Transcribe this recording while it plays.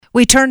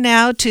We turn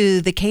now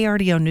to the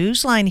KRDO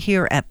Newsline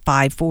here at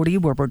 540,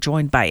 where we're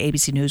joined by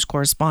ABC News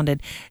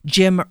correspondent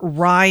Jim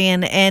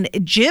Ryan. And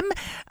Jim,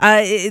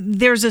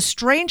 there's a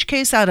strange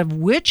case out of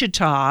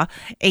Wichita,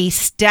 a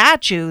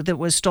statue that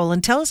was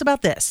stolen. Tell us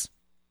about this.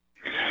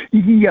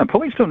 Yeah,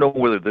 police don't know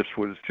whether this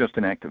was just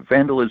an act of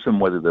vandalism,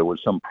 whether there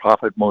was some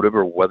profit motive,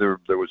 or whether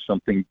there was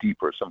something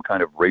deeper, some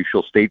kind of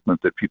racial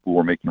statement that people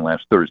were making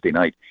last Thursday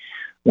night.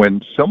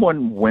 When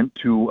someone went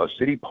to a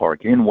city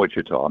park in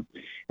Wichita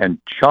and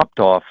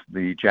chopped off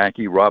the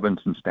Jackie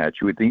Robinson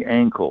statue at the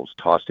ankles,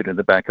 tossed it in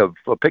the back of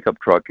a pickup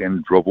truck,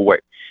 and drove away.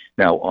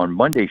 Now, on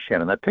Monday,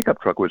 Shannon, that pickup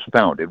truck was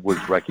found. It was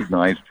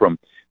recognized from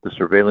the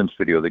surveillance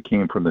video that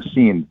came from the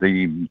scene.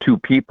 The two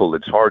people,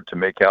 it's hard to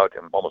make out,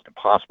 and almost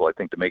impossible, I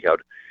think, to make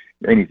out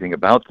anything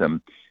about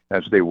them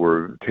as they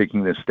were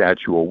taking this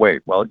statue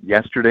away. Well,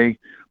 yesterday,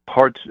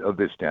 parts of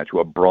this statue,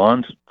 a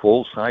bronze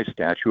full-size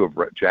statue of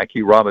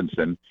Jackie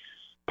Robinson,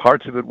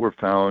 parts of it were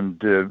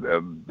found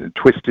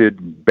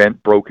twisted,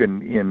 bent,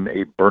 broken in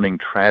a burning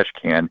trash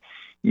can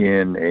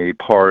in a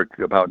park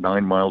about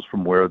 9 miles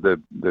from where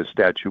the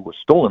statue was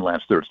stolen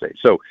last Thursday.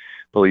 So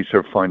police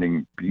are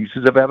finding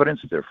pieces of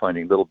evidence. They're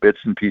finding little bits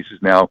and pieces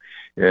now.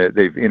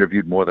 They've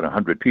interviewed more than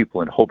 100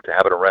 people and hope to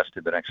have it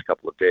arrested the next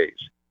couple of days.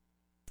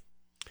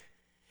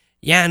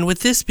 Yeah, and with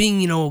this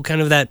being,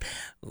 kind of that,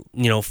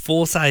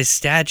 full-size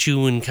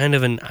statue and kind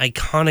of an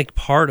iconic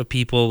part of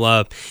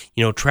people,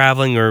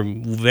 traveling or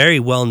very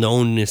well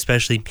known,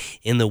 especially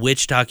in the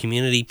Wichita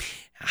community,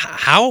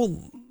 how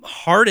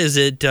hard is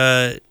it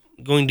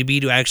going to be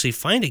to actually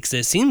find it? Because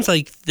it seems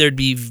like there'd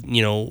be,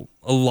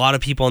 a lot of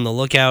people on the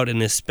lookout,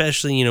 and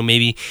especially,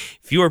 maybe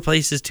fewer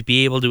places to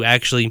be able to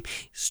actually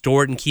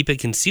store it and keep it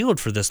concealed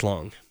for this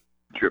long.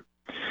 Sure.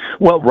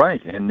 Well,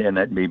 right, and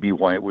that may be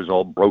why it was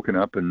all broken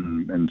up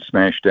and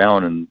smashed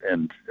down,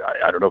 and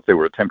I don't know if they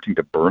were attempting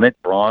to burn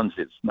it. Bronze,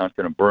 it's not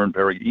going to burn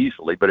very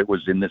easily, but it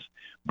was in this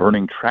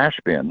burning trash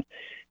bin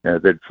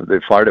that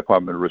the fire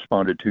department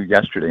responded to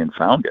yesterday and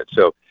found it.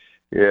 So,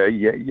 yeah,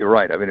 you're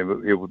right. I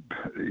mean,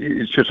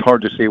 it's just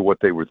hard to say what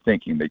they were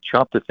thinking. They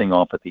chopped the thing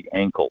off at the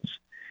ankles.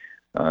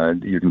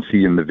 You can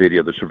see in the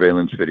video, the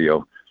surveillance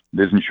video.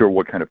 Isn't sure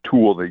what kind of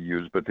tool they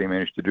used, but they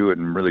managed to do it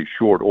in really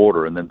short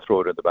order and then throw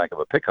it in the back of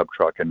a pickup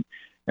truck and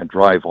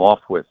drive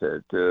off with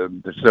it.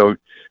 So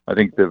I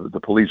think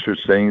the police are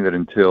saying that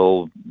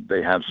until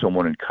they have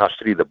someone in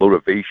custody, the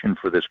motivation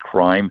for this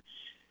crime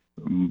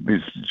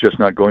is just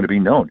not going to be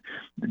known.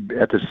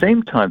 At the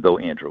same time, though,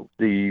 Andrew,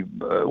 the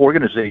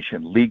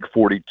organization League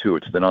 42,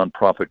 it's the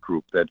nonprofit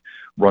group that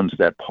runs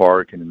that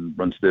park and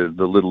runs the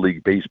Little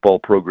League baseball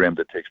program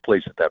that takes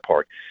place at that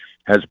park,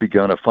 has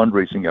begun a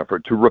fundraising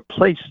effort to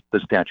replace the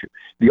statue.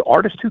 The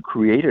artist who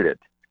created it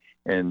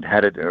and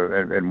had it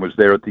and was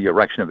there at the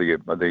erection of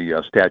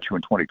the statue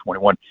in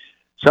 2021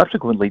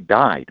 subsequently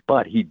died,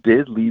 but he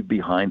did leave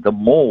behind the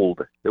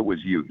mold that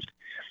was used.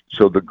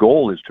 So the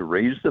goal is to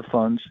raise the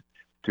funds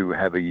to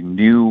have a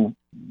new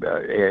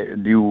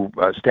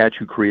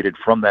statue created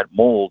from that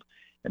mold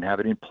and have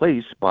it in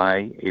place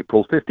by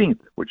April 15th,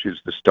 which is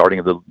the starting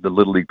of the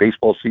Little League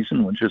baseball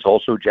season, which is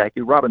also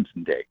Jackie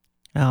Robinson Day.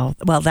 Oh,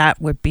 well,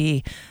 that would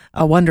be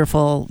a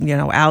wonderful,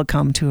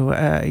 outcome to,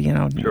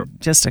 Sure.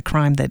 Just a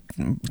crime that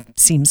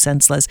seems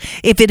senseless.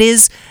 If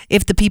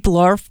the people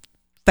are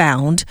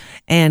found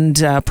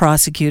and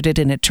prosecuted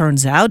and it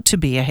turns out to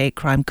be a hate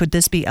crime, could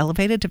this be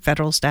elevated to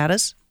federal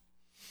status?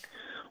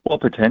 Well,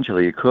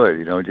 potentially it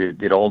could.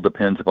 It all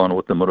depends upon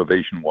what the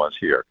motivation was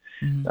here.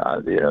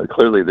 Mm-hmm.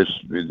 Clearly,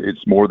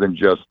 it's more than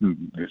just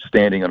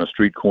standing on a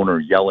street corner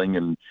yelling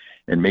and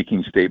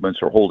making statements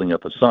or holding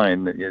up a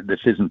sign. This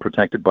isn't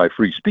protected by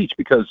free speech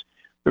because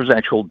there's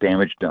actual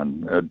damage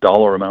done, a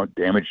dollar amount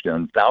damage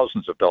done,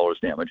 thousands of dollars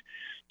damage.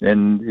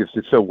 And if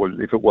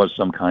it was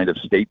some kind of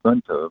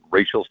statement, a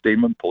racial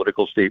statement,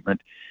 political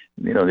statement,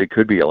 it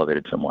could be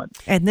elevated somewhat.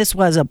 And this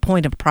was a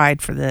point of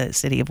pride for the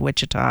city of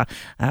Wichita.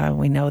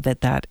 We know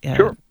that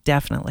Sure.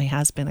 Definitely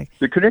has been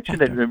the connection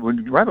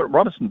that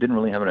Robinson didn't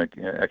really have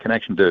a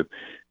connection to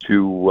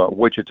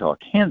Wichita,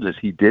 Kansas.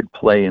 He did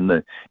play in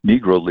the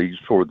Negro Leagues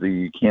for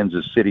the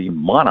Kansas City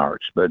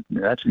Monarchs, but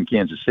that's in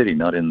Kansas City,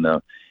 not in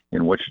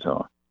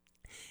Wichita.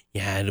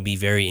 Yeah, it'll be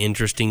very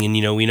interesting,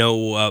 and we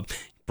know.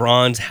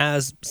 Bronze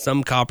has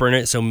some copper in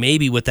it, so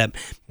maybe with that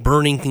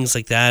burning, things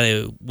like that,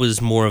 it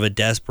was more of a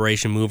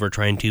desperation move or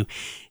trying to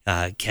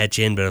catch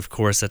in. But of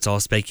course, that's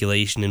all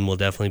speculation, and we'll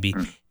definitely be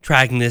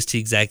tracking this to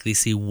exactly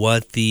see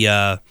what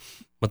the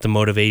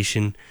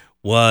motivation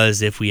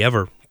was if we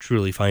ever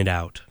truly find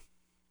out.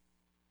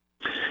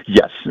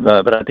 Yes,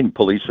 but I think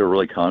police are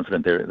really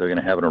confident they're going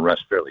to have an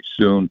arrest fairly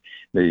soon.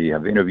 They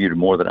have interviewed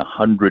more than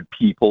 100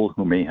 people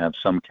who may have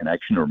some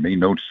connection or may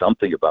know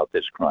something about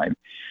this crime.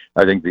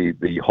 I think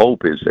the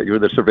hope is that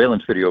the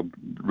surveillance video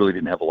really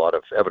didn't have a lot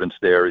of evidence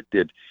there. It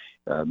did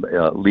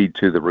lead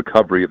to the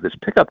recovery of this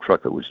pickup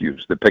truck that was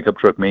used. The pickup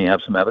truck may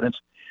have some evidence,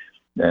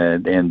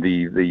 and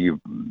the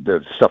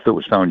stuff that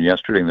was found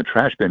yesterday in the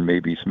trash bin may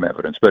be some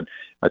evidence. But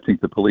I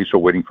think the police are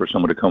waiting for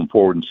someone to come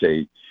forward and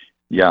say,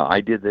 yeah,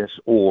 I did this,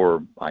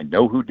 or I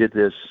know who did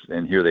this,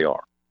 and here they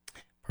are.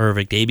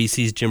 Perfect.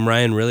 ABC's Jim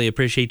Ryan, really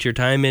appreciate your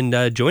time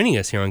and joining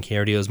us here on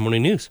KRDO's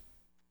Morning News.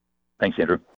 Thanks, Andrew.